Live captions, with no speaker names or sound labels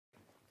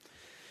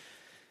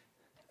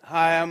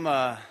Hi,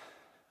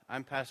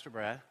 I'm Pastor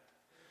Brad.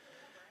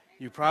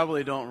 You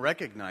probably don't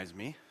recognize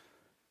me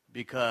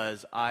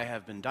because I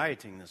have been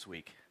dieting this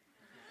week.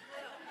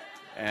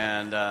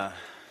 And, I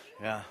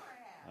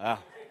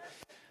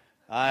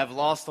have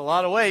lost a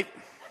lot of weight.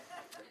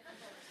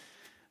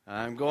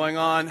 I'm going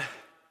on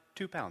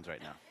 2 pounds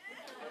right now.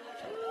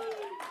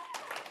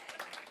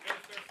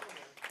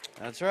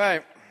 That's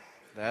right.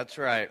 That's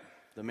right.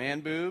 The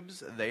man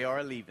boobs, they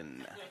are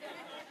leaving.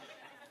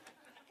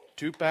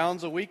 2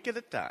 pounds a week at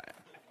a time.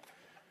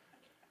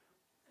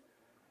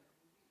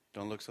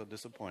 Don't look so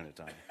disappointed,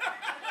 Tommy.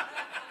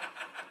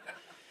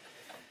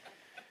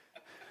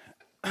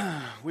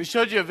 We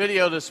showed you a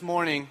video this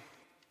morning,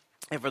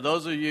 and for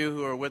those of you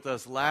who were with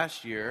us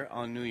last year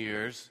on New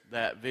Year's,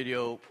 that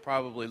video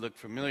probably looked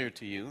familiar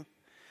to you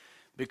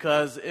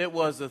because it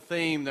was a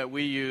theme that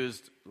we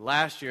used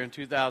last year in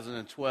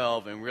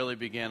 2012 and really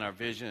began our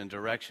vision and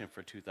direction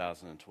for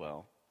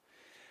 2012.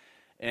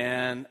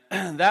 And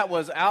that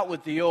was out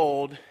with the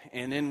old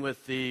and in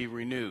with the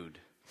renewed.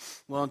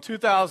 Well, in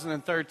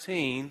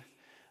 2013,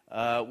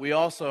 we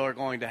also are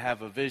going to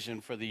have a vision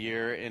for the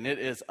year, and it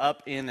is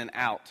up, in, and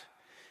out.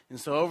 And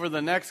so over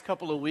the next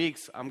couple of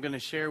weeks, I'm going to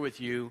share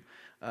with you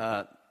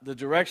the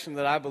direction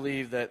that I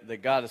believe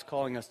that God is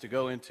calling us to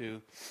go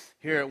into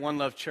here at One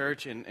Love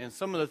Church, and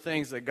some of the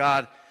things that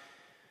God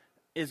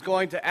is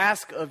going to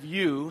ask of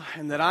you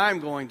and that I'm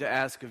going to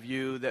ask of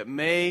you that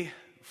may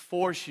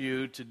force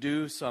you to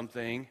do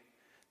something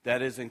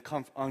that is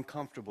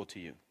uncomfortable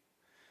to you.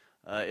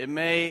 It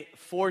may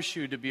force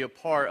you to be a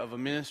part of a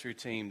ministry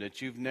team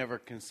that you've never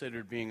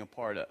considered being a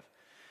part of.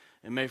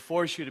 It may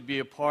force you to be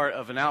a part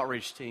of an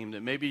outreach team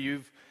that maybe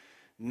you've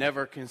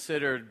never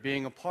considered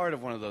being a part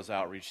of one of those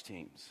outreach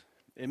teams.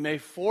 It may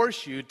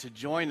force you to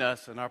join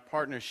us in our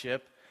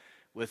partnership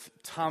with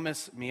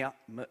Thomas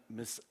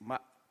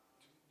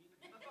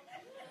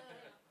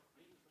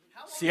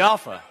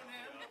Siafa.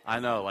 I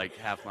know, like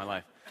half my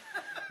life.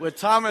 With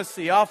Thomas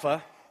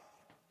Siafa,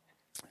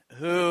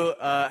 who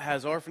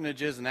has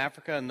orphanages in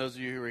Africa, and those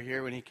of you who were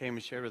here when he came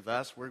and shared with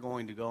us, we're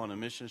going to go on a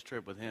missions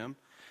trip with him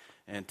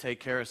and take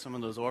care of some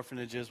of those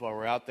orphanages while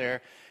we're out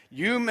there.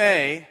 You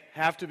may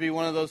have to be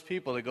one of those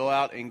people to go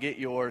out and get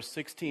your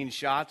 16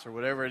 shots or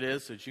whatever it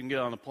is so that you can get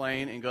on a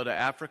plane and go to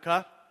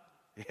Africa.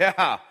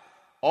 Yeah,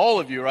 all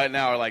of you right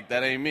now are like,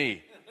 that ain't me.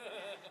 Amen.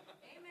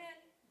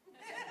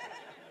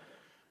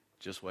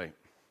 Just wait.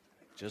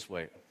 Just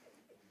wait.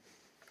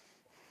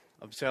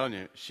 I'm telling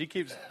you, she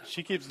keeps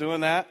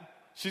doing that.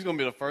 She's going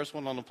to be the first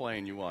one on the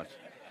plane, you watch.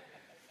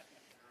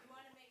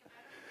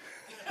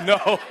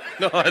 No,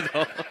 I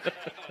don't.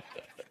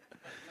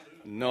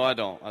 No, I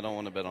don't. I don't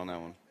want to bet on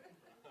that one.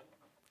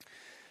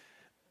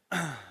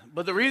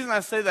 But the reason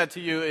I say that to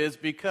you is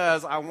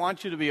because I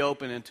want you to be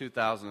open in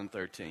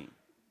 2013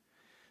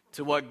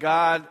 to what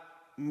God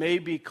may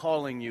be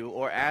calling you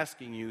or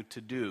asking you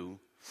to do,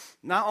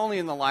 not only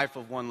in the life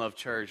of One Love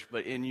Church,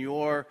 but in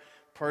your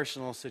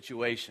personal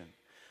situation.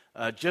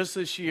 Just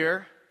this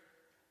year,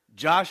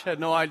 Josh had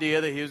no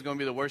idea that he was going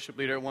to be the worship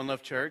leader at One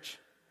Love Church.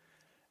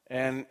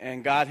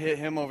 And God hit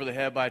him over the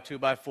head by a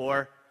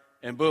 2x4,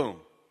 and boom,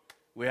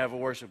 we have a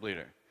worship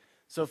leader.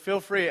 So feel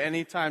free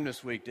any time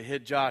this week to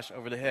hit Josh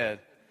over the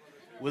head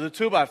with a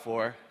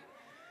 2x4,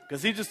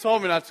 because he just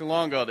told me not too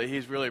long ago that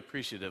he's really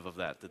appreciative of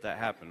that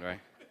happened,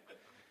 right?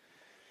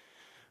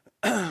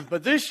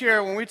 But this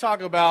year, when we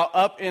talk about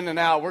up, in, and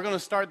out, we're going to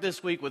start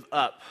this week with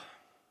up.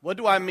 What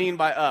do I mean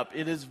by up?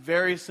 It is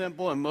very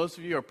simple, and most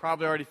of you are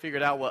probably already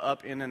figured out what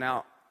up, in, and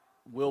out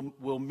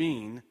will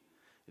mean.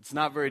 It's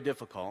not very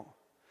difficult.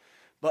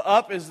 But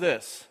up is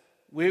this: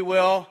 we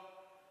will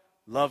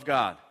love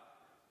God.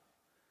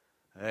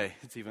 Hey,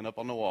 it's even up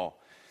on the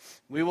wall.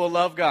 We will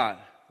love God,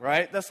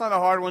 right? That's not a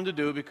hard one to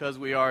do because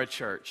we are a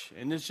church.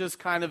 And it's just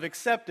kind of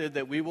accepted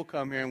that we will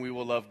come here and we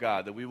will love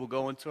God, that we will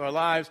go into our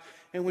lives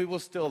and we will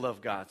still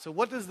love God. So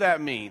what does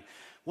that mean?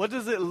 What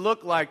does it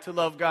look like to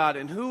love God?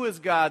 And who is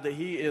God that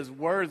He is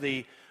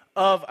worthy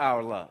of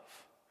our love?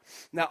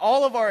 Now,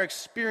 all of our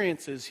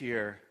experiences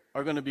here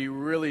are going to be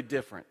really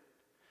different.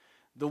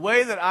 The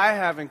way that I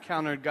have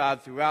encountered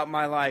God throughout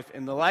my life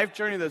and the life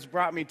journey that's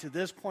brought me to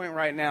this point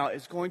right now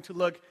is going to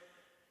look,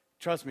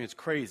 trust me, it's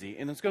crazy,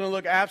 and it's going to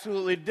look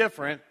absolutely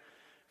different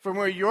from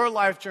where your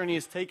life journey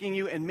is taking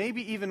you and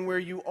maybe even where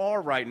you are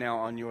right now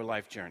on your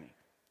life journey.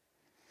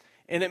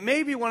 And it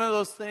may be one of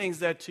those things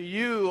that to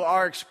you,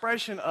 our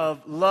expression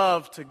of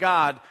love to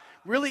God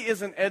really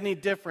isn't any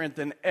different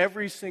than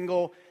every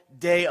single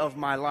day of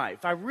my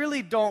life. I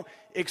really don't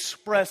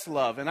express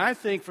love. And I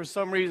think for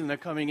some reason they're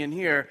coming in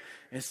here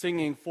and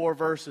singing 4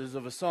 verses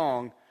of a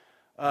song,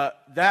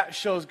 that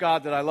shows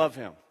God that I love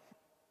Him,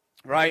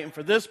 right? And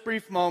for this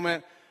brief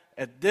moment,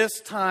 at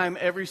this time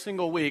every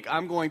single week,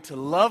 I'm going to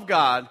love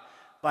God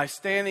by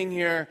standing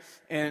here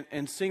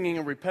and singing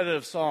a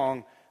repetitive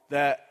song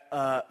that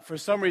for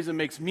some reason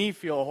makes me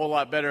feel a whole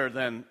lot better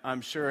than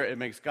I'm sure it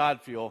makes God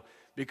feel,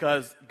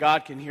 because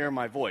God can hear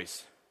my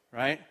voice,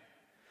 right?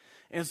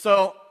 And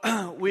so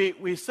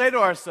we say to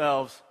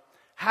ourselves,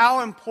 how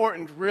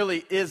important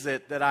really is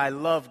it that I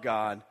love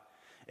God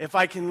if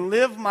I can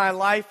live my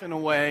life in a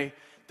way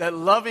that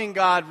loving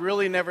God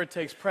really never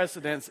takes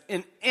precedence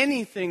in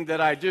anything that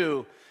I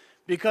do.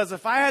 Because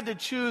if I had to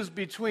choose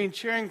between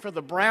cheering for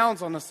the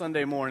Browns on a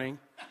Sunday morning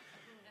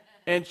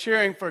and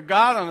cheering for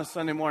God on a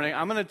Sunday morning,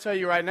 I'm going to tell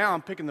you right now,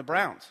 I'm picking the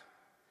Browns.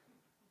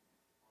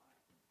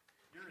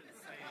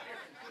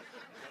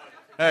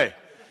 Hey,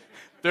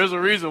 there's a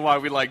reason why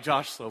we like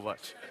Josh so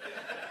much.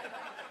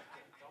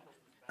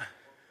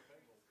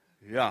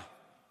 Yeah.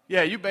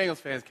 Yeah, you Bengals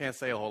fans can't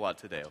say a whole lot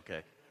today,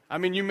 okay? I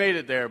mean, you made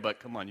it there,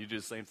 but come on, you do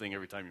the same thing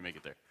every time you make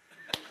it there.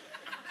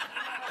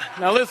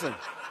 Now listen.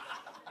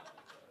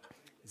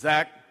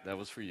 Zach, that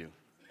was for you.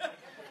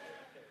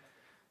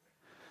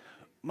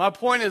 My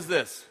point is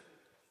this.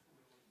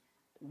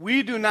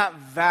 We do not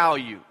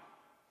value,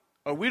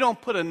 or we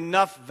don't put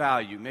enough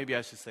value, maybe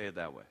I should say it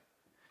that way.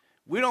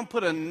 We don't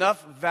put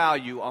enough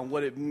value on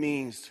what it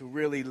means to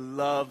really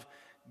love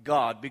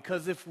God,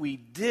 because if we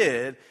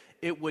did,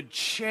 it would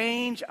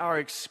change our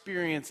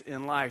experience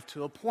in life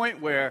to a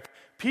point where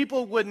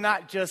people would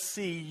not just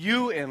see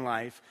you in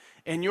life,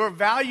 and your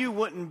value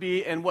wouldn't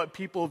be in what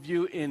people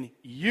view in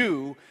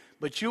you,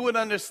 but you would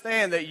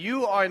understand that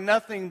you are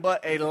nothing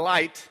but a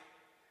light.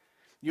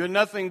 You're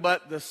nothing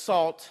but the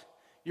salt.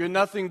 You're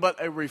nothing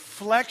but a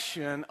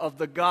reflection of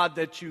the God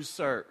that you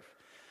serve.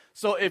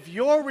 So if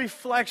your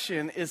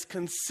reflection is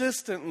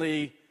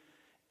consistently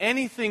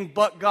anything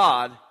but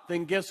God,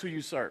 then guess who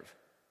you serve?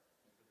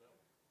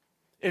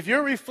 If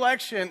your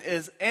reflection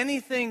is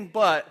anything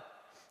but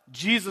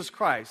Jesus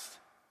Christ,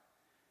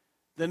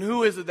 then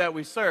who is it that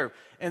we serve?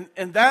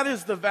 And that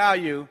is the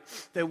value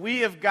that we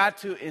have got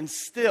to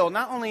instill,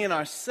 not only in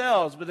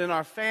ourselves, but in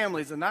our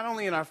families, and not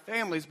only in our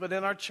families, but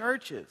in our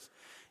churches,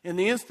 in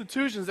the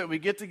institutions that we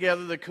get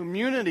together, the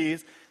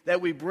communities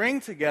that we bring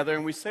together,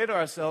 and we say to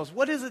ourselves,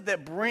 what is it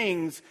that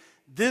brings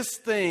this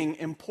thing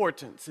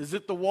importance? Is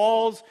it the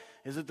walls?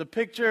 Is it the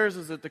pictures?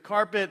 Is it the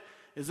carpet?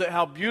 Is it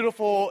how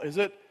beautiful? Is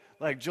it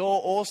like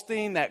Joel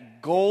Osteen,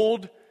 that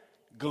gold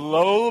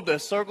globe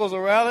that circles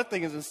around? That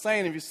thing is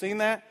insane. Have you seen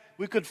that?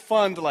 We could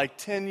fund like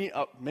 10,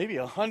 maybe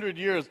 100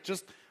 years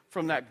just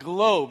from that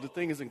globe. The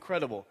thing is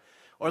incredible.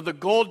 Or the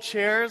gold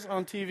chairs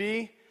on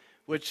TV,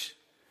 which,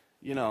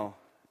 you know,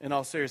 in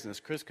all seriousness,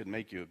 Chris could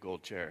make you a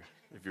gold chair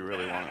if you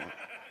really want one.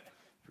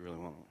 If you really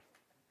want one.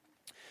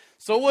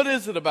 So what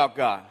is it about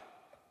God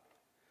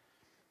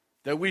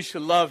that we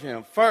should love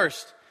him?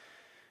 First,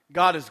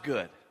 God is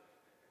good.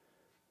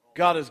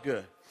 God is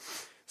good.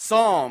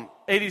 Psalm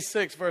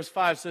 86 verse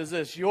 5 says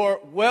this,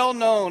 "You're well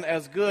known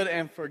as good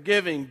and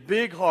forgiving,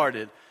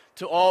 big-hearted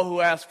to all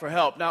who ask for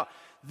help." Now,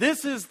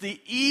 this is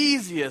the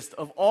easiest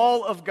of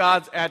all of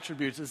God's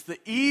attributes. It's the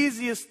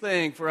easiest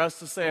thing for us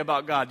to say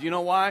about God. Do you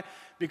know why?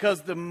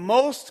 Because the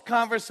most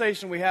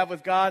conversation we have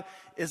with God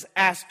is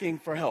asking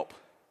for help,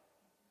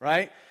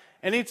 right?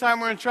 Anytime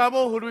we're in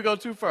trouble, who do we go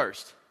to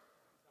first?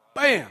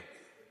 Bam,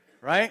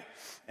 right?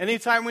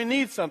 Anytime we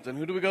need something,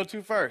 who do we go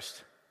to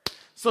first?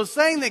 So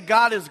saying that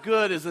God is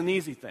good is an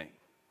easy thing,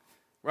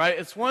 right?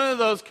 It's one of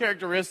those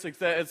characteristics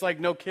that it's like,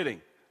 no kidding.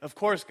 Of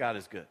course God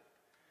is good.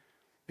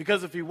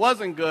 Because if he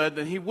wasn't good,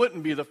 then he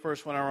wouldn't be the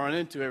first one I run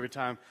into every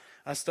time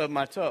I stub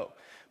my toe.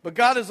 But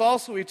God is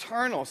also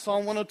eternal.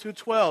 Psalm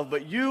 102:12.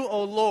 "But you,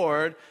 O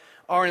Lord,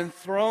 are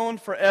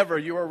enthroned forever.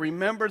 You are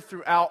remembered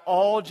throughout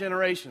all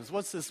generations."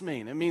 What's this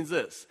mean? It means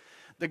this.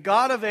 The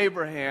God of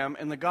Abraham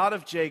and the God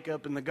of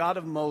Jacob and the God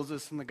of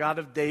Moses and the God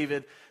of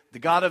David, the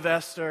God of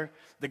Esther,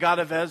 the God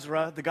of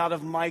Ezra, the God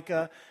of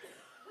Micah.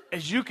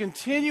 As you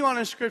continue on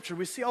in Scripture,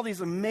 we see all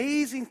these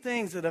amazing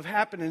things that have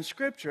happened in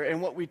Scripture.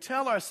 And what we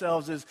tell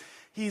ourselves is,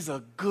 he's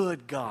a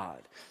good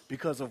God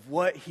because of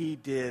what he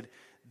did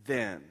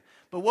then.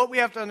 But what we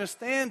have to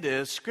understand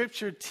is,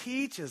 Scripture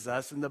teaches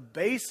us, and the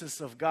basis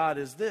of God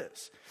is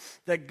this,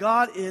 that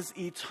God is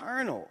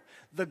eternal.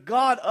 The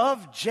God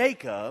of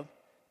Jacob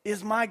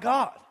is my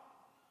God.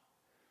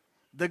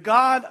 The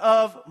God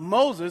of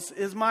Moses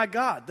is my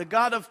God. The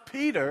God of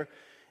Peter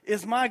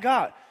is my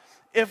God.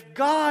 If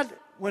God,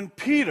 when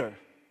Peter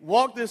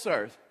walked this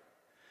earth,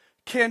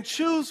 can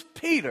choose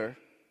Peter,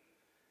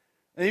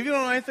 and if you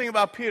don't know anything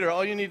about Peter,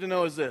 all you need to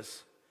know is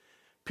this.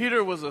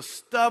 Peter was a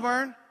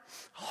stubborn,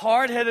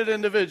 hard-headed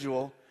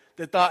individual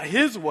that thought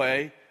his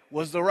way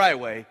was the right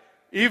way,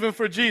 even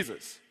for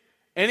Jesus.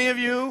 Any of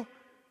you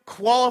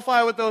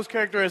qualify with those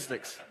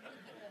characteristics?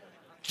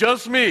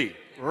 Just me,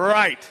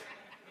 right.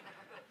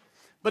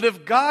 But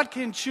if God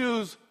can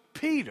choose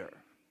Peter,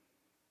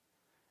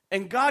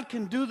 and God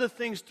can do the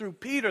things through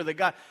Peter that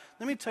God,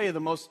 let me tell you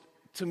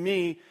to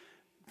me,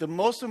 the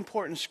most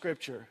important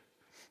scripture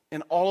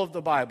in all of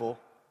the Bible,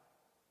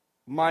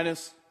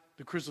 minus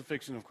the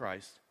crucifixion of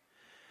Christ,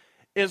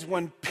 is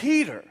when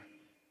Peter,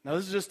 now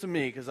this is just to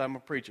me because I'm a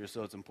preacher,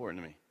 so it's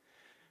important to me.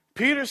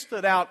 Peter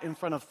stood out in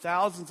front of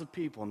thousands of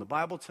people, and the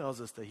Bible tells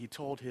us that he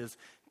told his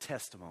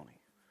testimony,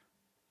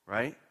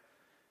 right?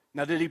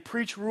 Now, did he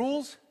preach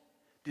rules?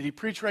 Did he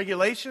preach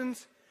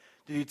regulations?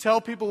 Did he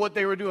tell people what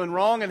they were doing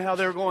wrong and how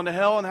they were going to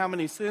hell and how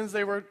many sins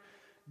they were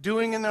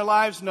doing in their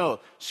lives? No.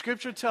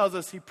 Scripture tells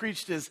us he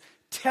preached his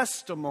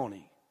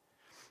testimony.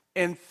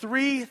 and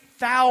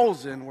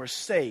 3,000 were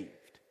saved.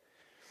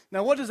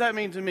 Now, what does that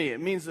mean to me?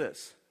 It means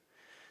this,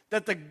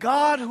 that the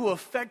God who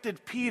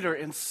affected Peter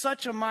in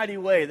such a mighty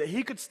way that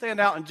he could stand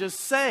out and just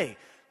say,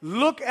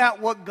 look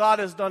at what God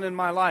has done in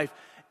my life,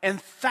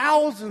 and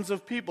thousands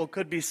of people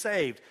could be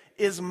saved,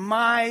 is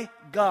my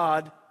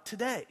God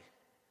today.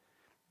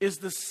 Is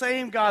the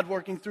same God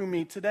working through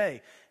me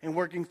today and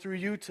working through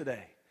you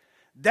today.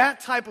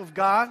 That type of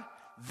God,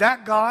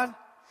 that God,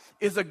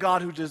 is a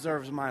God who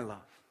deserves my love.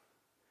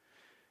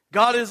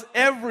 God is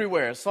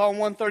everywhere. Psalm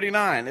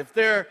 139.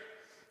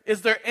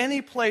 Is there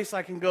any place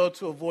I can go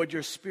to avoid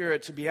your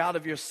spirit, to be out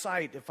of your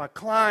sight? If I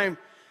climb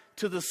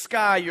to the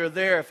sky, you're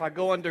there. If I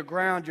go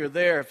underground, you're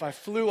there. If I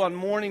flew on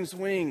morning's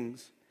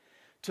wings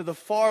to the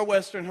far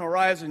western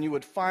horizon, you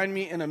would find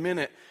me in a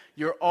minute.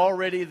 You're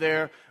already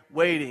there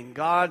waiting.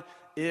 God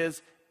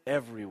is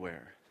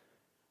everywhere.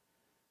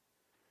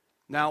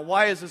 Now,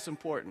 why is this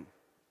important?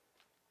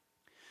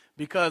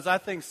 Because I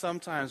think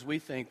sometimes we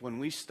think when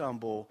we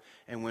stumble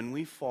and when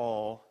we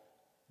fall,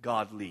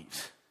 God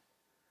leaves.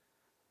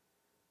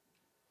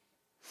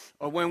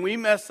 Or when we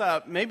mess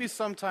up, maybe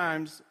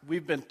sometimes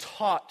we've been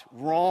taught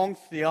wrong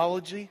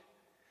theology,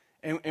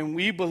 and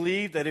we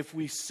believe that if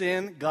we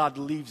sin, God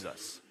leaves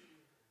us.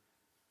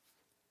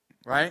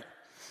 Right?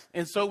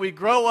 And so we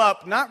grow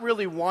up not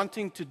really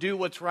wanting to do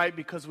what's right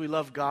because we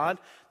love God,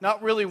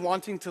 not really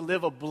wanting to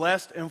live a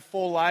blessed and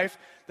full life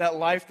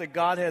that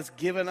God has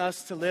given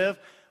us to live,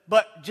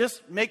 but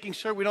just making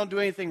sure we don't do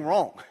anything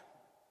wrong.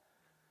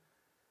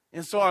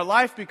 And so our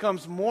life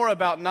becomes more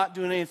about not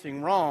doing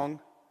anything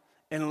wrong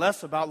and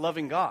less about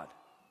loving God.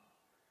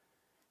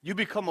 You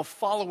become a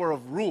follower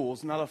of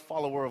rules, not a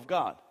follower of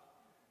God.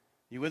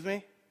 You with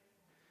me?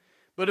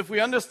 But if we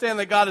understand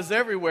that God is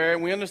everywhere,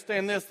 and we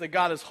understand this, that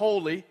God is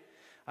holy,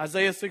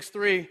 Isaiah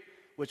 6:3,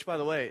 which, by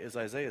the way, is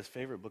Isaiah's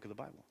favorite book of the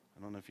Bible.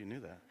 I don't know if you knew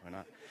that or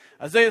not.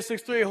 Isaiah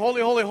 6:3,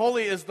 holy, holy,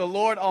 holy is the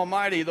Lord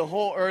Almighty. The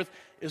whole earth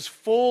is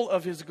full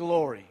of His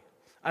glory.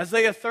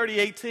 Isaiah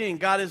 30:18,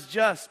 God is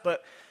just,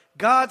 but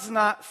God's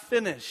not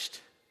finished.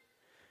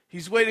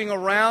 He's waiting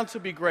around to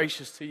be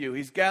gracious to you.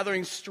 He's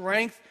gathering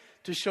strength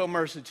to show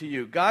mercy to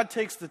you. God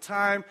takes the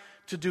time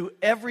to do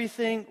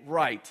everything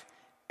right,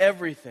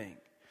 everything.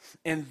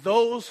 And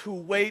those who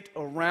wait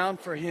around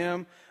for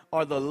Him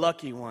are the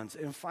lucky ones.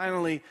 And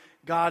finally,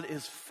 God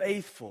is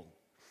faithful.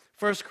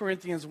 1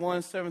 Corinthians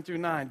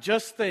 1:7-9.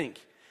 Just think,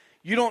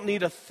 you don't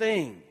need a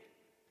thing.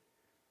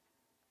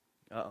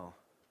 Uh-oh.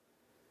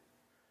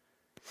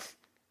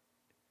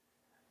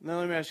 Now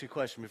let me ask you a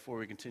question before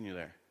we continue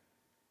there.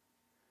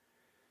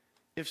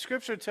 If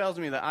Scripture tells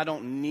me that I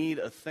don't need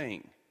a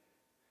thing,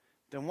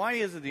 then why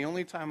is it the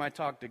only time I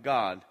talk to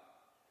God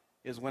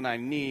is when I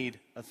need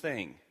a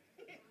thing?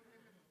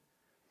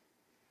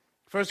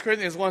 1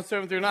 Corinthians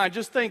 1:7-9,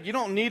 just think, you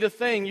don't need a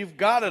thing, you've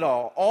got it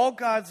all. All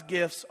God's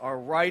gifts are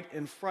right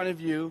in front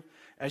of you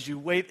as you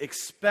wait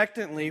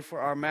expectantly for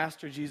our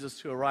Master Jesus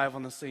to arrive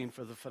on the scene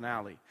for the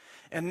finale.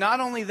 And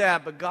not only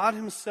that, but God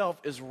Himself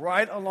is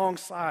right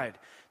alongside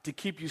to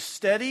keep you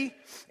steady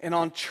and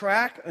on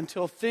track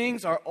until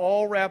things are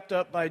all wrapped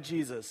up by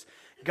Jesus.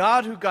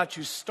 God, who got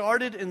you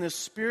started in this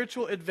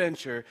spiritual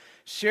adventure,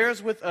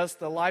 shares with us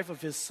the life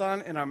of His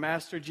Son and our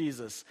Master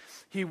Jesus.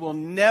 He will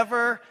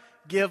never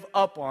give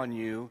up on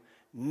you.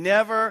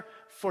 Never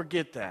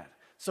forget that.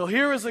 So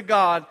here is a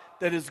God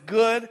that is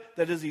good,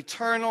 that is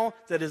eternal,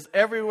 that is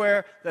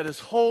everywhere, that is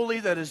holy,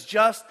 that is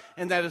just,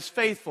 and that is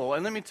faithful.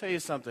 And let me tell you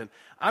something.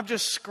 I'm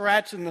just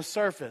scratching the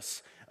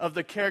surface of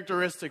the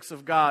characteristics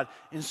of God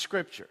in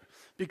Scripture.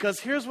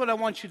 Because here's what I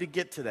want you to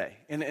get today,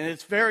 and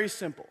it's very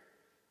simple.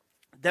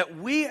 That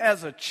we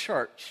as a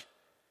church,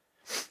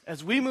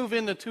 as we move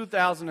into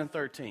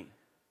 2013,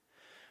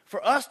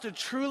 for us to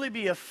truly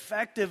be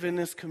effective in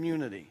this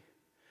community,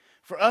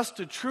 for us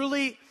to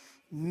truly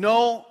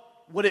know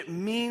what it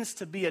means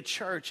to be a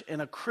church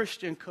in a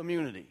Christian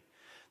community,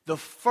 the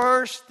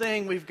first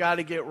thing we've got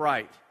to get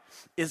right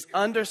is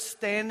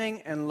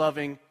understanding and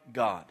loving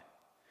God.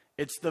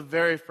 It's the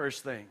very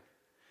first thing.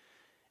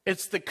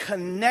 It's the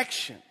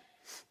connection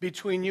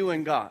between you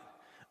and God.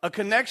 A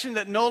connection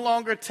that no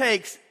longer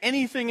takes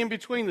anything in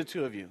between the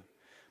two of you.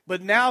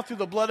 But now through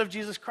the blood of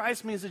Jesus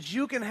Christ means that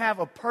you can have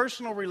a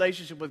personal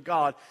relationship with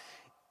God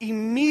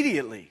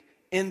immediately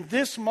in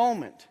this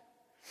moment.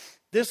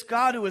 This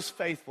God who is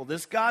faithful,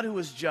 this God who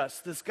is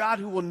just, this God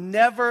who will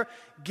never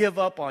give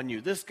up on you,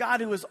 this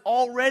God who has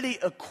already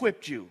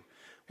equipped you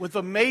with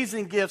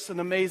amazing gifts and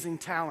amazing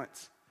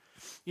talents.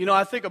 You know,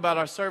 I think about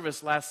our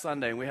service last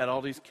Sunday, and we had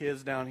all these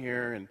kids down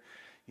here, and,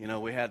 you know,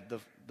 we had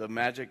the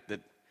magic that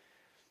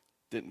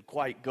didn't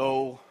quite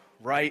go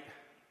right?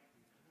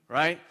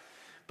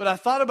 But I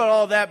thought about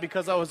all that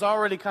because I was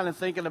already kind of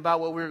thinking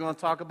about what we were going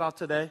to talk about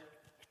today.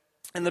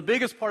 And the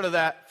biggest part of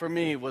that for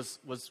me was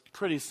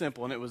pretty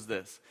simple, and it was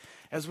this.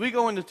 As we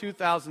go into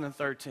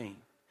 2013,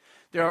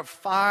 there are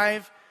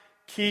 5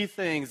 key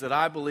things that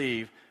I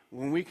believe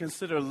when we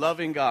consider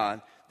loving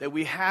God that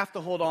we have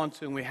to hold on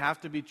to and we have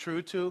to be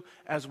true to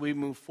as we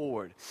move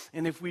forward.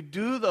 And if we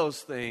do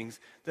those things,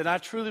 then I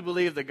truly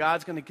believe that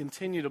God's going to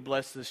continue to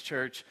bless this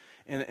church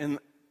in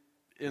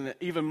an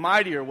even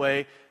mightier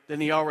way than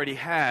he already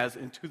has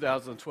in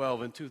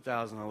 2012 and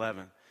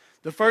 2011.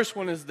 The first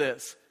one is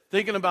this: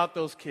 thinking about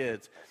those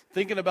kids,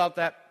 thinking about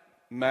that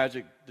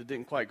magic that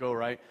didn't quite go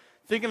right,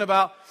 thinking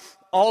about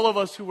all of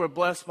us who were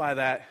blessed by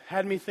that,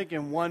 had me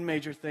thinking one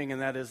major thing,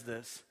 and that is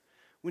this: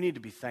 we need to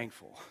be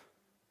thankful.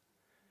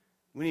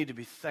 We need to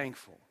be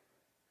thankful.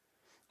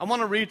 I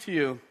want to read to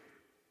you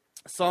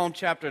Psalm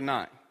chapter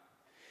 9.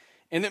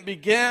 And it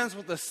begins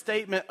with a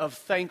statement of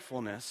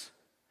thankfulness.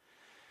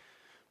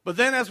 But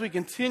then as we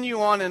continue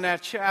on in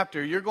that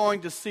chapter, you're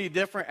going to see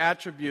different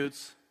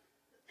attributes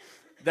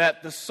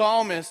that the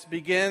psalmist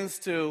begins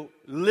to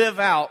live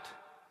out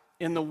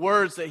in the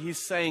words that he's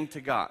saying to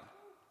God.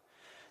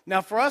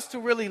 Now, for us to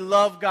really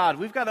love God,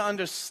 we've got to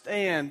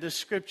understand this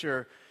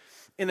scripture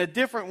in a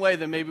different way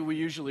than maybe we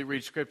usually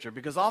read scripture,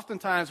 because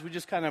oftentimes we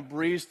just kind of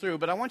breeze through.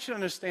 But I want you to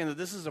understand that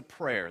this is a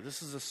prayer.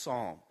 This is a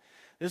psalm.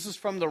 This is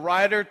from the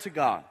writer to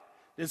God.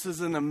 This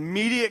is an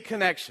immediate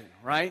connection,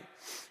 right?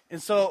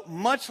 And so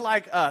much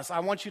like us,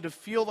 I want you to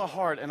feel the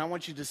heart, and I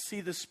want you to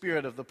see the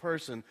spirit of the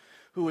person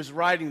who is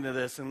writing to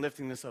this and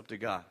lifting this up to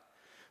God.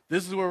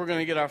 This is where we're going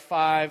to get our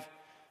 5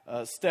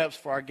 steps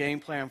for our game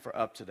plan for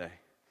up today.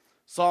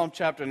 Psalm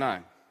chapter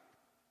 9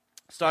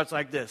 starts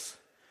like this: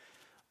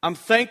 I'm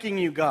thanking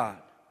you, God,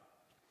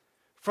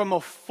 from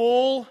a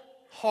full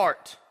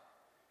heart.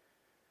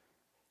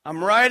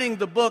 I'm writing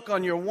the book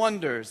on your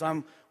wonders.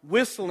 I'm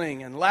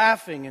whistling and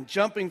laughing and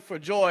jumping for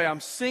joy. I'm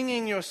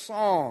singing your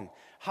song,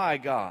 high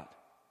God.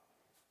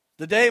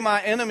 The day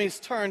my enemies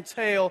turned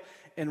tail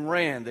and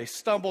ran, they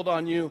stumbled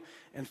on you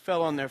and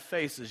fell on their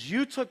faces.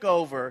 You took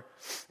over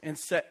and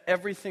set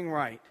everything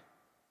right.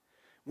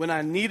 When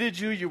I needed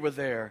you, you were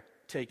there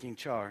taking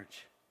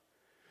charge.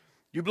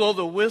 You blow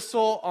the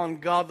whistle on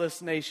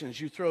godless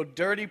nations. You throw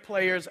dirty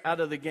players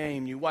out of the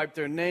game. You wipe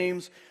their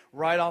names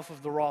right off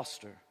of the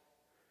roster.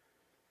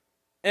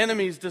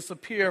 Enemies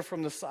disappear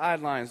from the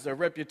sidelines, their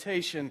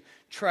reputation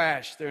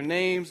trashed, their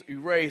names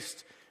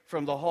erased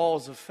from the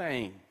halls of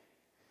fame.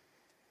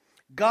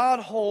 God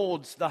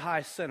holds the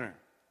high center.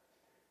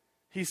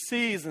 He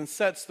sees and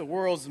sets the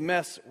world's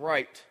mess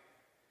right.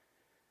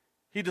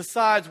 He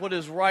decides what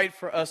is right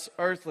for us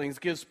earthlings,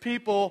 gives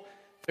people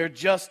their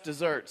just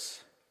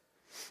deserts.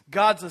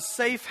 God's a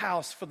safe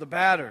house for the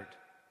battered,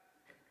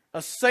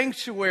 a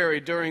sanctuary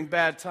during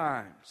bad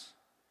times.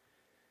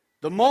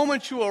 The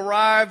moment you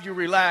arrive, you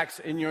relax,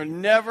 and you're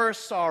never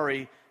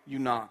sorry you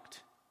knocked.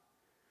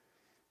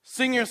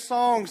 Sing your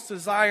songs to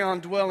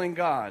Zion dwelling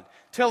God.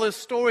 Tell his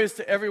stories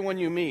to everyone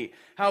you meet.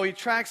 How he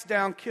tracks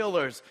down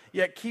killers,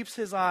 yet keeps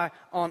his eye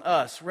on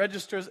us.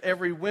 Registers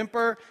every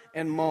whimper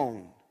and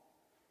moan.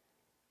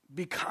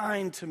 Be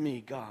kind to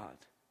me, God.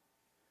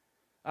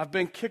 I've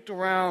been kicked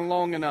around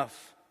long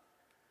enough.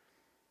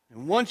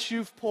 And once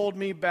you've pulled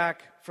me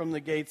back from the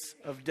gates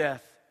of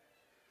death,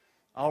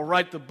 I'll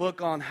write the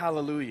book on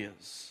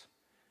hallelujahs.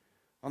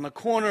 On the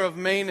corner of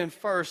Main and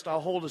First,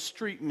 I'll hold a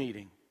street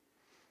meeting.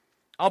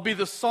 I'll be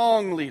the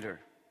song leader.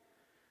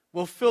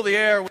 We'll fill the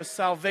air with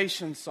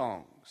salvation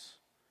songs.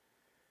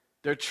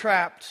 They're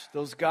trapped,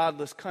 those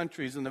godless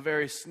countries, in the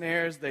very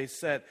snares they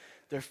set,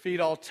 their feet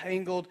all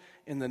tangled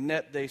in the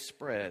net they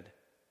spread.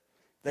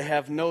 They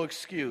have no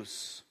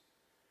excuse.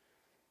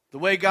 The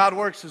way God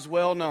works is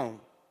well known.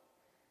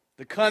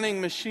 The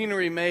cunning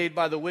machinery made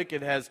by the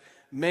wicked has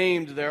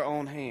maimed their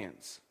own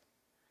hands.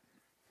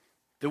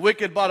 The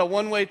wicked bought a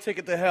one-way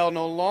ticket to hell.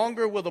 No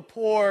longer will the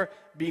poor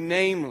be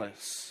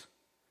nameless.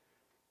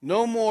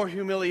 No more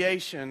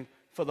humiliation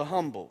for the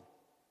humble.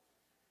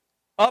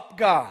 Up,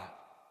 God.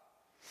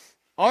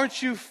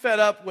 Aren't you fed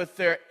up with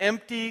their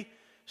empty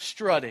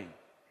strutting?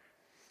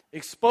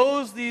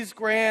 Expose these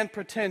grand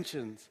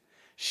pretensions.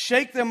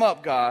 Shake them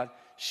up, God.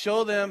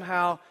 Show them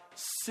how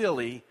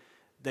silly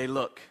they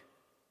look.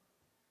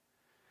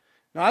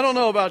 Now, I don't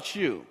know about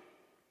you,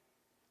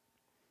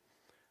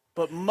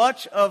 but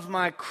much of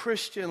my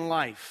Christian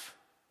life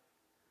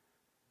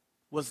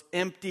was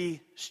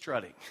empty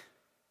strutting.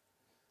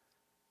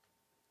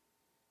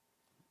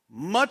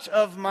 Much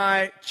of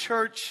my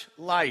church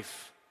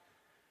life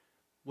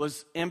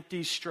was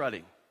empty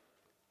strutting.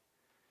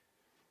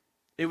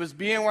 It was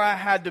being where I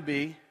had to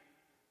be,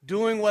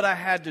 doing what I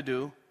had to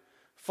do,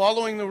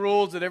 following the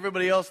rules that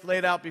everybody else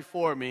laid out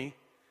before me,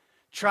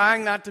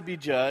 trying not to be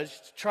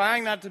judged,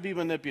 trying not to be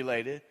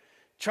manipulated,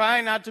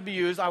 trying not to be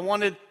used. I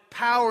wanted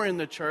power in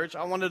the church.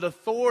 I wanted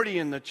authority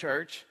in the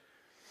church,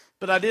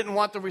 but I didn't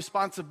want the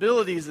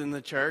responsibilities in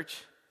the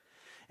church.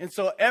 And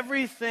so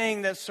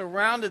everything that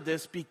surrounded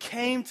this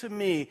became to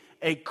me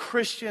a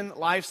Christian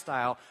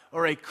lifestyle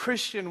or a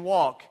Christian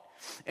walk.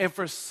 And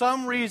for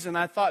some reason,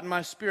 I thought in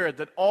my spirit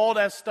that all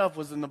that stuff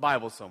was in the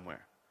Bible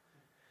somewhere.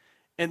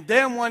 And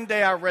then one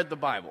day I read the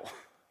Bible.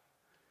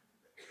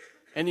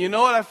 And you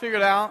know what I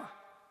figured out?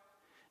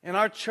 In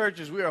our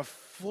churches, we are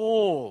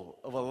full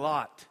of a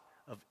lot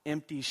of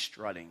empty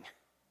strutting.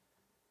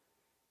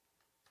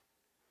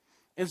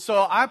 And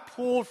so I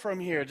pulled from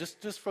here,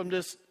 just from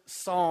this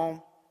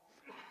psalm,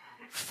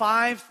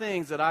 5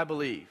 things that I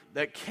believe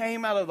that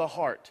came out of the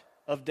heart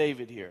of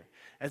David here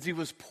as he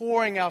was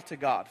pouring out to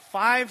God.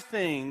 5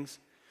 things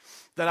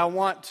that I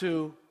want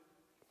to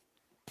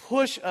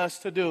push us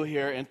to do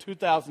here in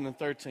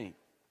 2013.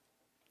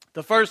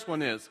 The first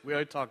one is, we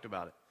already talked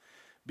about it,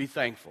 be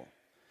thankful.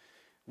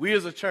 We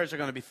as a church are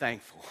going to be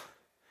thankful.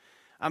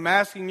 I'm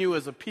asking you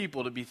as a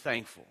people to be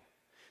thankful,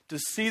 to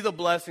see the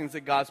blessings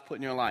that God's put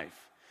in your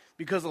life.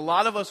 Because a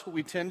lot of us, what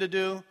we tend to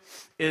do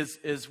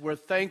is we're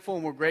thankful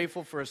and we're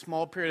grateful for a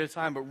small period of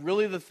time, but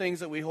really the things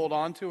that we hold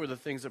on to are the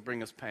things that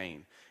bring us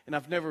pain. And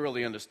I've never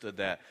really understood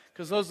that,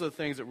 because those are the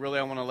things that really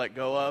I want to let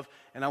go of,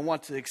 and I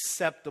want to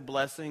accept the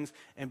blessings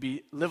and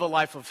live a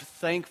life of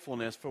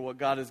thankfulness for what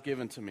God has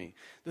given to me.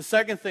 The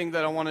second thing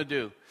that I want to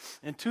do,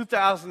 in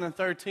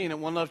 2013 at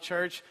One Love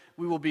Church,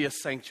 we will be a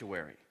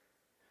sanctuary.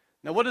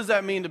 Now, what does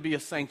that mean to be a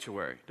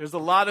sanctuary? There's a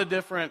lot of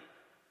different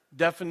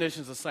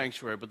definitions of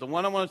sanctuary, but the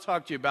one I want to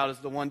talk to you about is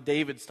the one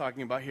David's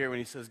talking about here when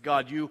he says,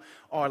 God, you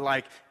are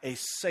like a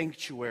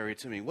sanctuary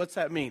to me. What's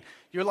that mean?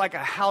 You're like a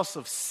house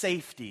of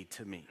safety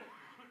to me.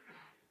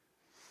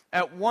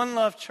 At One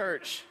Love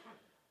Church,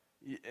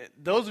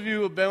 those of you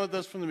who have been with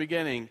us from the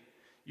beginning,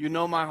 you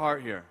know my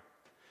heart here.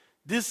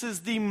 This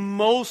is the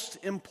most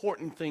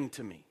important thing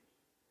to me,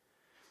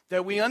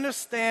 that we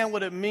understand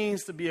what it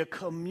means to be a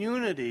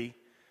community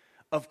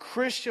of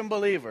Christian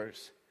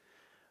believers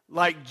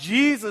like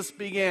Jesus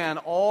began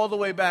all the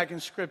way back in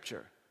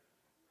Scripture.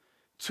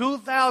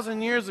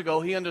 2,000 years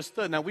ago, he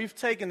understood. Now, we've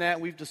taken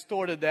that, we've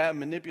distorted that, and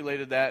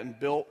manipulated that, and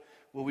built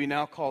what we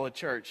now call a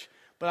church.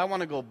 But I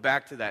want to go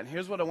back to that. And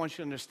here's what I want you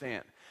to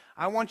understand.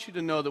 I want you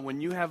to know that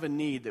when you have a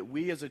need, that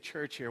we as a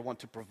church here want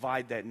to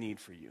provide that need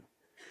for you.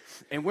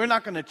 And we're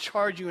not going to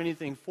charge you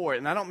anything for it.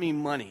 And I don't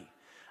mean money.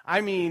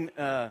 I mean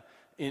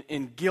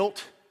in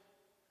guilt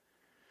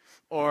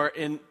or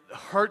in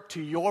hurt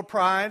to your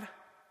pride.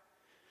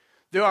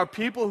 There are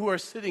people who are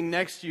sitting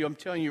next to you, I'm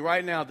telling you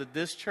right now, that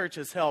this church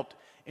has helped,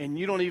 and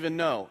you don't even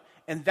know.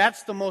 And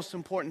that's the most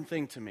important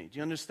thing to me. Do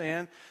you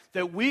understand?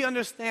 That we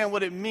understand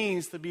what it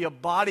means to be a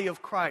body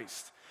of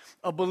Christ.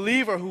 A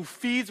believer who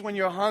feeds when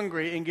you're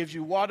hungry and gives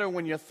you water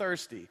when you're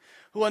thirsty.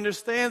 Who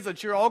understands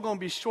that you're all going to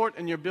be short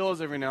in your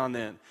bills every now and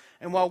then.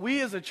 And while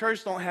we as a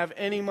church don't have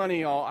any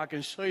money, y'all, I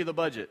can show you the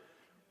budget.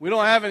 We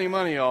don't have any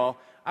money, y'all.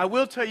 I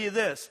will tell you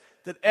this,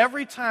 that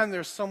every time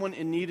there's someone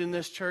in need in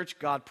this church,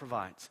 God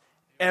provides.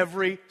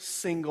 Every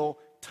single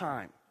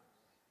time.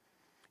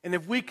 And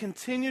if we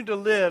continue to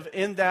live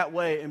in that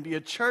way and be a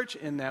church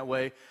in that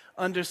way,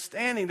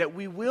 understanding that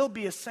we will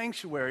be a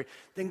sanctuary,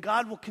 then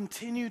God will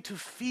continue to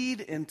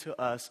feed into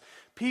us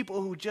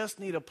people who just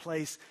need a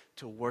place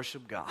to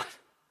worship God.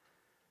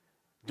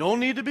 Don't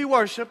need to be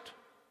worshiped.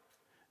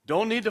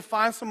 Don't need to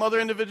find some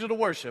other individual to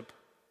worship,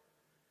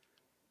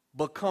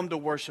 but come to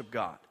worship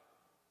God.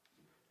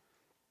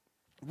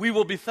 We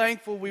will be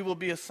thankful. We will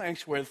be a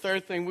sanctuary. The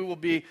third thing, we will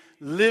be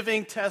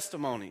living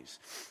testimonies.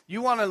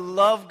 You want to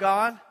love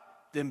God?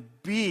 Then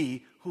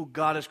be who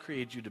God has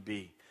created you to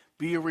be.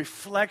 Be a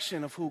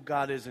reflection of who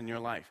God is in your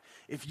life.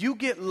 If you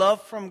get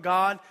love from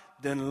God,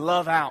 then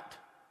love out.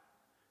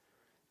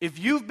 If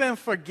you've been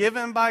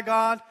forgiven by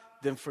God,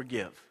 then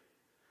forgive.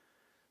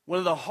 One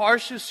of the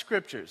harshest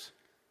scriptures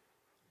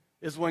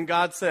is when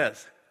God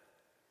says,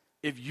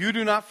 if you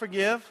do not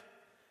forgive,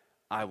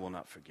 I will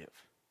not forgive.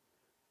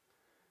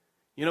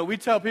 You know, we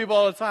tell people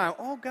all the time,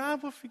 oh,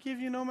 God will forgive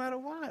you no matter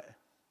what.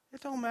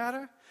 It don't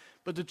matter.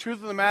 But the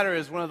truth of the matter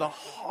is, one of the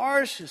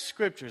harshest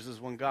scriptures is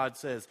when God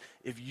says,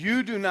 if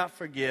you do not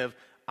forgive,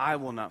 I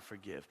will not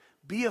forgive.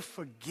 Be a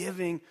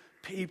forgiving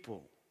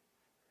people.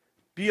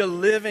 Be a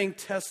living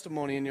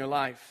testimony in your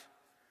life.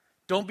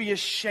 Don't be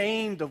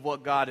ashamed of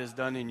what God has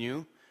done in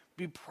you.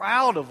 Be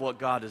proud of what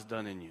God has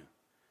done in you.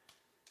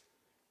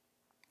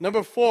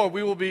 Number 4,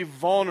 we will be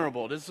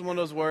vulnerable. This is one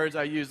of those words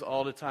I use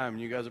all the time.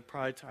 You guys are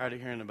probably tired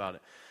of hearing about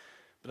it.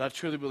 But I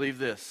truly believe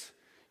this.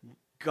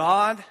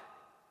 God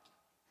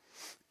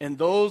and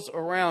those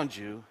around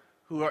you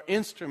who are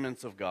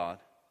instruments of God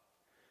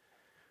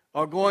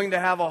are going to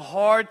have a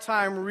hard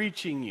time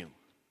reaching you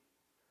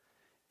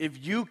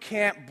if you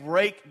can't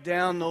break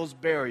down those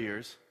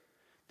barriers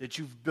that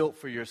you've built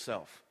for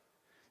yourself.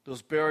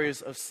 Those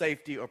barriers of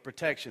safety or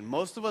protection.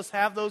 Most of us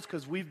have those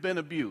because we've been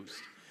abused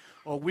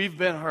or we've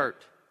been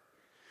hurt.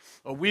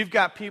 Or we've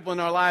got people in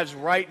our lives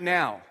right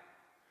now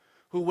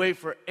who wait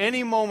for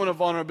any moment of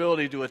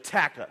vulnerability to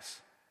attack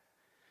us.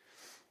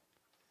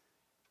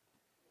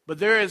 But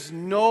there is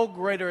no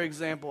greater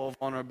example of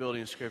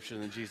vulnerability in Scripture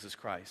than Jesus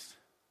Christ.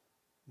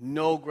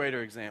 No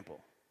greater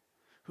example.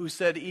 Who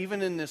said,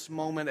 even in this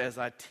moment as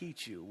I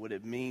teach you what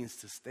it means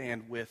to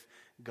stand with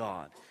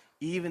God,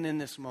 even in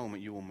this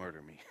moment you will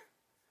murder me.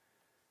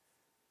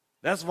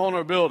 That's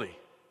vulnerability.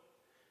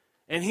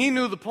 And he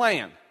knew the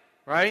plan,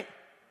 right?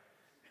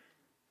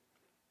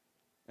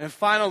 And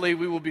finally,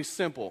 we will be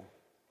simple.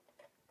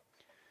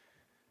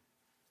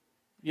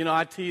 You know,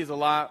 I tease a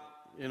lot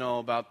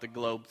about the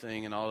globe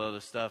thing and all the other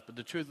stuff, but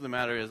the truth of the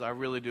matter is I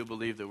really do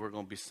believe that we're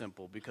going to be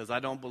simple, because I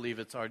don't believe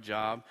it's our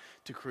job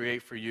to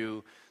create for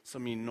you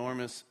some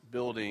enormous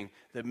building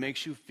that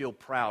makes you feel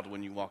proud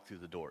when you walk through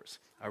the doors.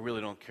 I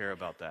really don't care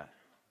about that.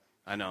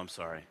 I know, I'm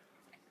sorry.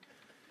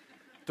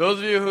 Those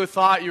of you who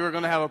thought you were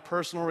going to have a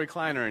personal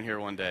recliner in here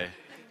one day,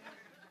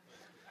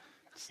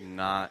 it's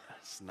not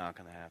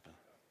going to happen.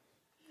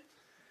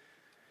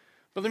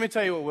 But let me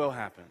tell you what will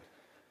happen.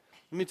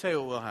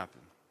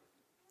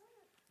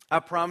 I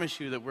promise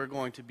you that we're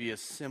going to be a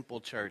simple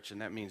church,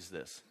 and that means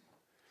this.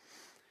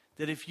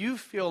 That if you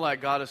feel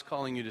like God is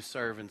calling you to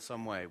serve in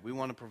some way, we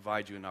want to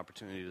provide you an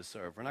opportunity to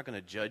serve. We're not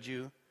going to judge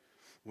you.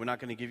 We're not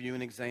going to give you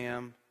an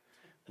exam.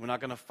 We're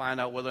not going to find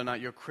out whether or not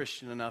you're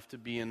Christian enough to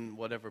be in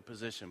whatever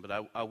position.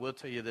 But I will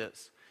tell you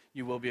this.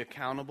 You will be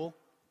accountable.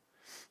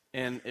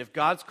 And if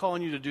God's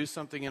calling you to do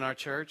something in our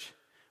church,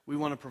 we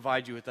want to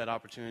provide you with that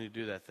opportunity to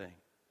do that thing.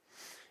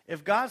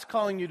 If God's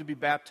calling you to be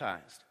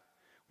baptized,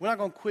 we're not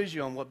going to quiz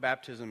you on what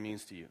baptism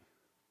means to you.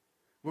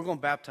 We're going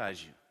to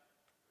baptize you.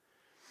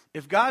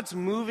 If God's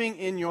moving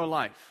in your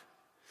life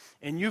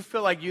and you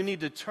feel like you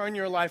need to turn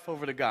your life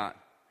over to God,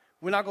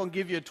 we're not going to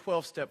give you a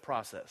 12-step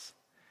process.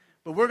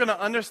 But we're going to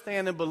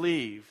understand and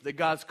believe that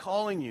God's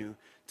calling you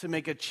to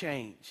make a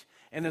change.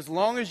 And as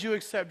long as you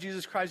accept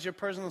Jesus Christ as your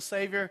personal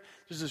Savior,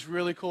 there's this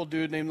really cool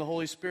dude named the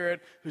Holy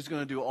Spirit who's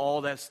going to do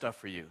all that stuff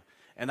for you.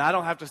 And I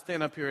don't have to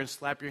stand up here and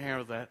slap your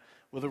hand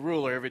with a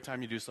ruler every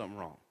time you do something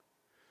wrong.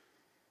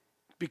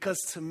 Because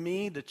to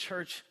me, the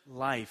church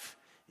life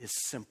is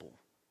simple.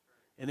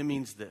 And it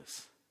means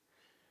this.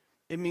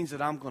 It means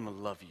that I'm going to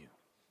love you.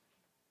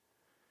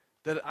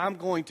 That I'm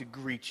going to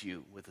greet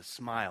you with a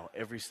smile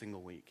every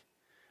single week.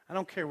 I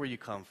don't care where you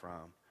come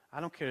from.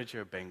 I don't care that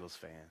you're a Bengals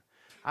fan.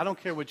 I don't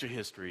care what your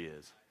history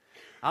is.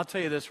 I'll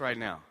tell you this right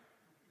now.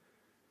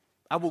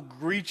 I will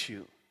greet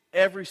you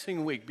every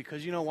single week,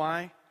 because you know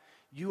why?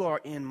 You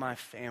are in my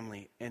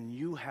family and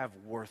you have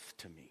worth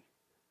to me.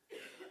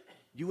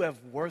 You have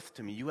worth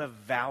to me. You have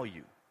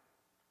value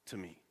to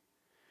me.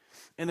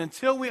 And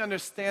until we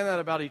understand that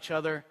about each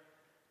other,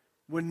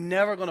 we're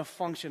never going to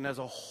function as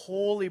a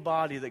holy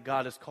body that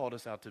God has called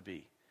us out to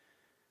be.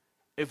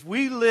 If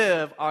we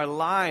live our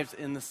lives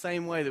in the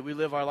same way that we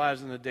live our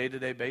lives on a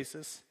day-to-day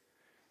basis,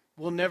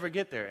 we'll never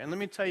get there. And let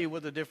me tell you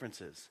what the difference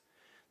is.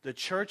 The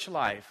church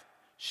life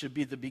should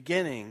be the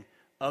beginning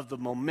of the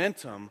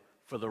momentum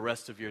for the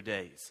rest of your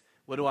days.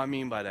 What do I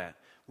mean by that?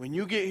 When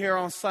you get here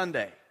on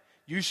Sunday,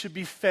 you should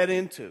be fed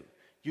into.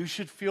 You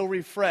should feel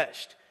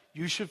refreshed.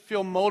 You should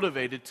feel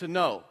motivated to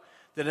know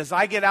that as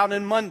I get out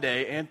on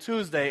Monday and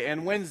Tuesday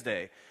and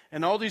Wednesday,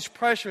 and all these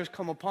pressures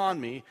come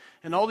upon me,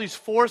 and all these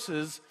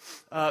forces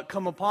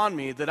come upon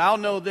me, that I'll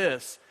know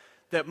this,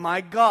 that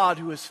my God,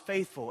 who is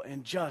faithful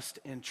and just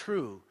and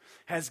true,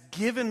 has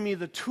given me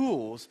the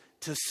tools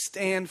to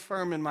stand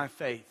firm in my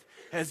faith,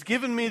 has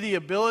given me the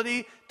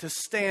ability to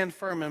stand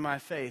firm in my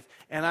faith.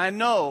 And I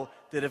know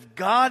that if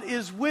God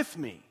is with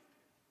me,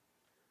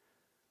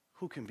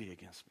 who can be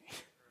against me?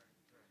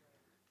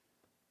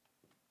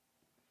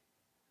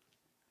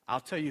 I'll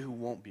tell you who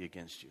won't be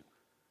against you.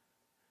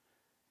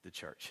 The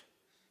church.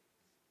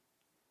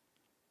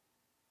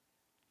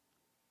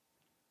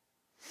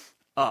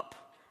 Up.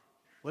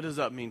 What does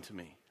up mean to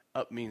me?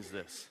 Up means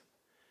this.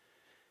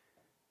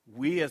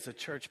 We as a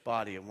church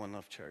body at One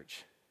Love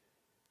Church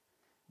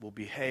will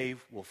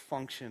behave, will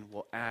function,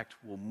 will act,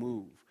 will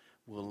move,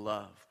 will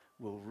love,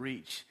 will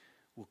reach,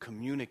 will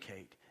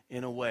communicate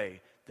in a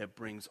way that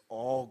brings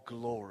all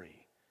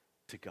glory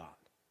to God.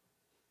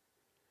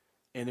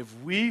 And if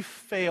we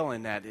fail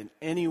in that in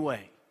any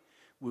way,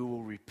 we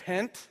will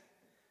repent,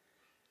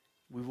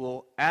 we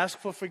will ask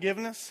for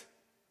forgiveness,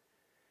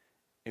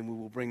 and we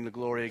will bring the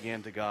glory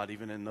again to God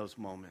even in those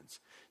moments.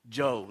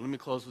 Job, let me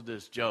close with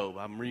this. Job,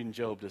 I'm reading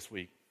Job this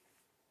week.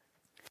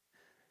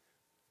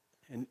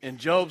 And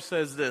Job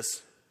says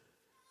this.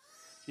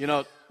 You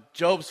know,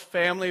 Job's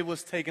family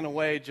was taken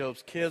away.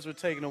 Job's kids were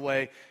taken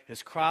away.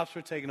 His crops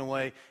were taken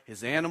away.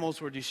 His animals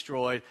were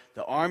destroyed.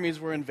 The armies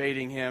were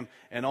invading him.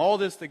 And all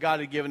this that God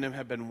had given him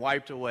had been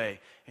wiped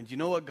away. And do you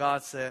know what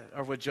God said,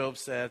 or what Job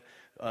said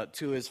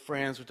to his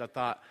friends, which I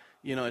thought,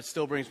 you know, it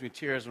still brings me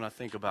tears when I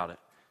think about it.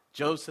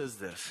 Job says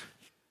this.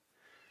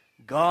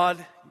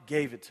 God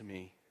gave it to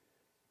me.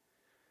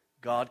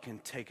 God can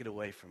take it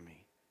away from me.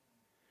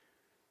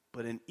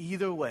 But in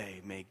either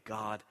way, may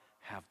God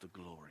have the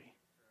glory.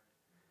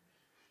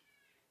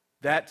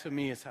 That, to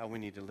me, is how we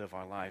need to live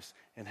our lives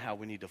and how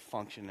we need to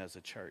function as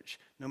a church.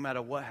 No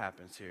matter what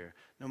happens here,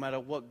 no matter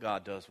what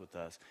God does with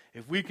us.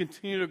 If we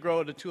continue to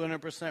grow at a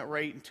 200%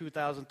 rate in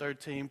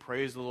 2013,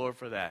 praise the Lord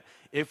for that.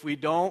 If we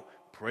don't,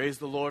 praise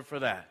the Lord for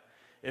that.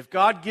 If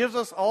God gives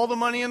us all the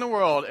money in the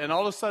world and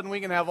all of a sudden we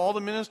can have all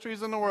the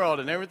ministries in the world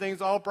and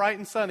everything's all bright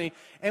and sunny,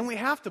 and we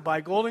have to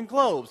buy golden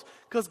globes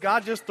because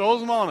God just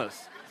throws them on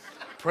us.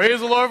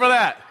 Praise the Lord for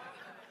that.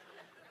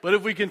 But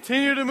if we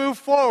continue to move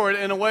forward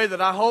in a way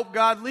that I hope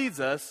God leads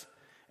us,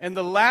 and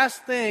the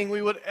last thing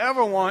we would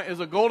ever want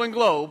is a golden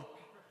globe,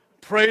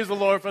 praise the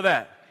Lord for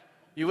that.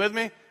 You with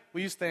me?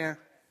 Will you stand?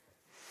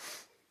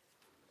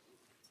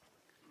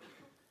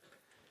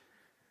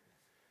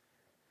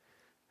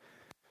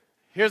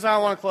 Here's how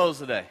I want to close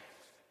today.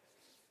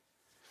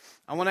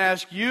 I want to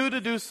ask you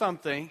to do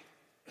something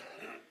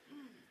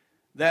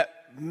that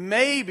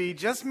maybe,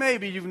 just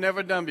maybe, you've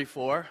never done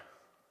before,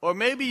 or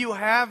maybe you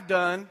have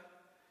done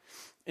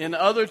in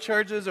other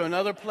churches or in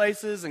other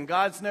places, and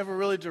God's never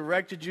really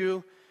directed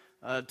you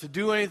to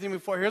do anything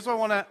before. Here's what I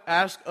want to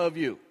ask of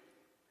you.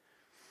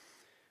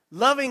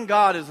 Loving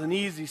God is an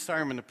easy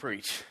sermon to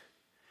preach.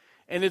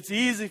 And it's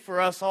easy for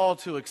us all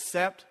to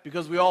accept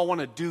because we all want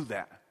to do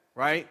that,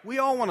 right? We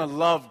all want to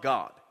love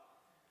God.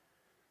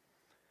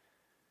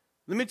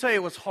 Let me tell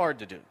you what's hard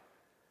to do.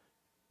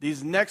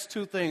 These next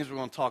two things we're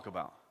going to talk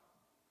about.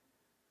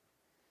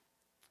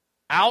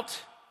 Out,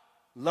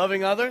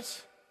 loving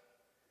others,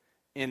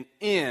 and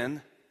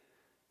in,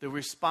 the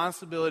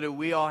responsibility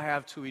we all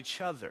have to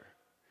each other.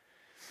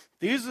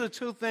 These are the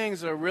two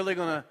things that are really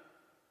going to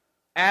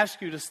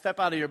ask you to step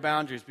out of your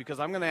boundaries, because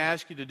I'm going to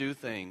ask you to do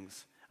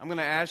things. I'm going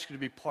to ask you to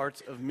be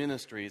parts of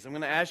ministries. I'm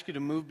going to ask you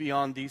to move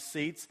beyond these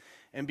seats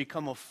and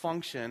become a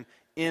function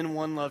in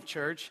One Love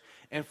Church.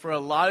 And for a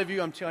lot of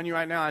you, I'm telling you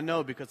right now, I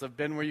know because I've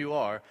been where you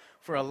are.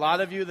 For a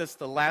lot of you, that's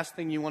the last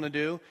thing you want to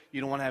do.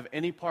 You don't want to have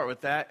any part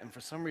with that. And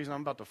for some reason,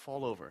 I'm about to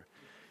fall over.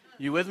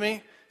 You with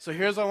me? So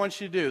here's what I want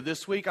you to do.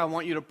 This week, I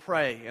want you to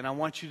pray. And I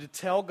want you to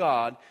tell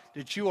God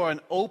that you are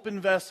an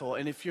open vessel.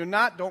 And if you're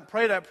not, don't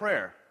pray that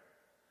prayer.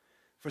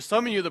 For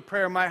some of you, the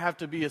prayer might have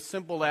to be as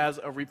simple as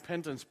a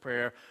repentance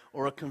prayer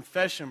or a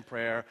confession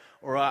prayer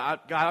or a,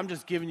 God, I'm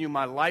just giving you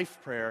my life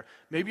prayer.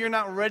 Maybe you're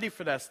not ready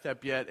for that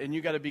step yet, and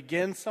you got to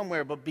begin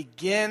somewhere, but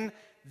begin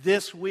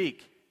this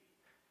week.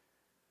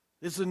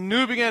 This is a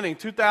new beginning,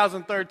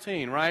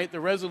 2013, right? The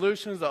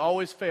resolutions that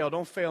always fail,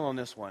 don't fail on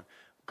this one.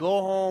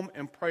 Go home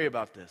and pray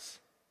about this.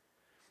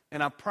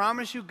 And I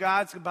promise you,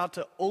 God's about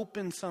to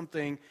open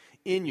something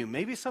in you.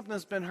 Maybe something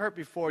that's been hurt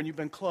before and you've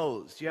been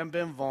closed. You haven't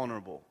been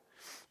vulnerable.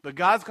 But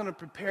God's going to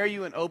prepare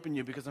you and open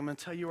you, because I'm going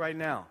to tell you right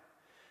now,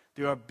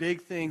 there are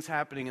big things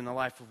happening in the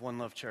life of One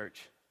Love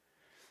Church.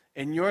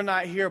 And you're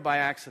not here by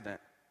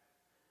accident.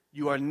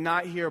 You are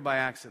not here by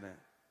accident.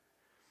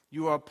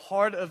 You are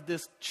part of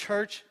this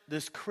church,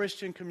 this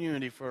Christian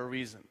community for a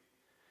reason.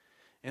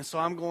 And so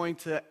I'm going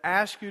to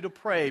ask you to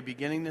pray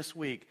beginning this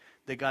week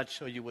that God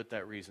show you what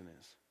that reason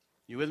is.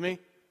 You with me?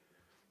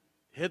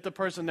 Hit the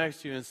person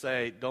next to you and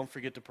say, don't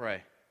forget to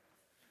pray.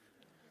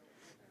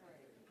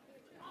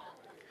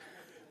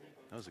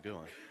 That was a good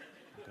one.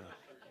 Okay.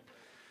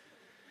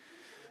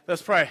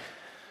 Let's pray.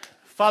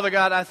 Father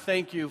God, I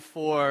thank you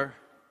for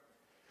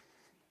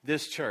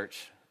this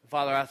church.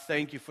 Father, I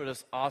thank you for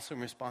this awesome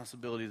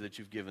responsibility that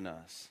you've given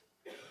us.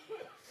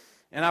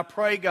 And I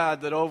pray,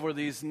 God, that over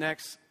these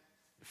next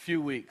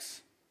few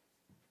weeks,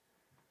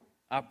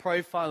 I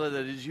pray, Father,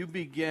 that as you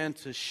begin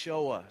to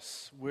show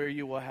us where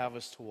you will have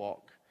us to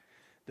walk,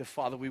 that,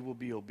 Father, we will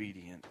be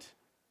obedient.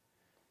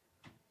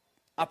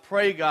 I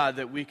pray, God,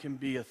 that we can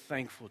be a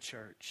thankful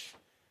church.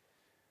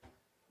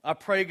 I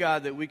pray,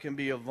 God, that we can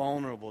be a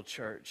vulnerable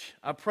church.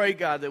 I pray,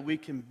 God, that we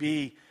can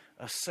be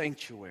a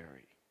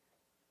sanctuary.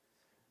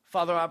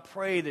 Father, I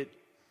pray that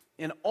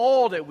in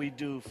all that we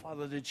do,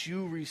 Father, that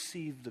you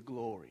receive the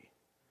glory.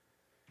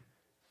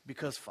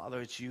 Because, Father,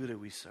 it's you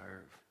that we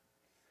serve.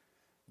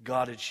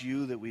 God, it's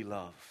you that we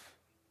love.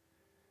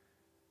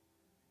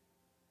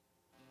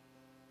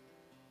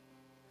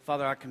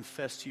 Father, I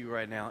confess to you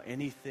right now,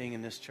 anything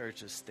in this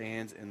church that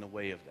stands in the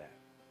way of that.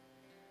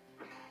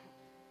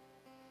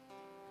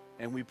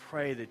 And we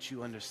pray that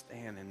you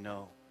understand and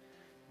know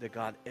that,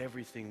 God,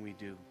 everything we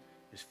do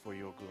is for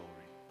your glory.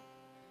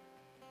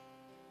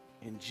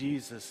 In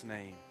Jesus'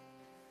 name,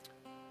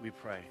 we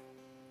pray.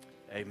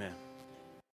 Amen.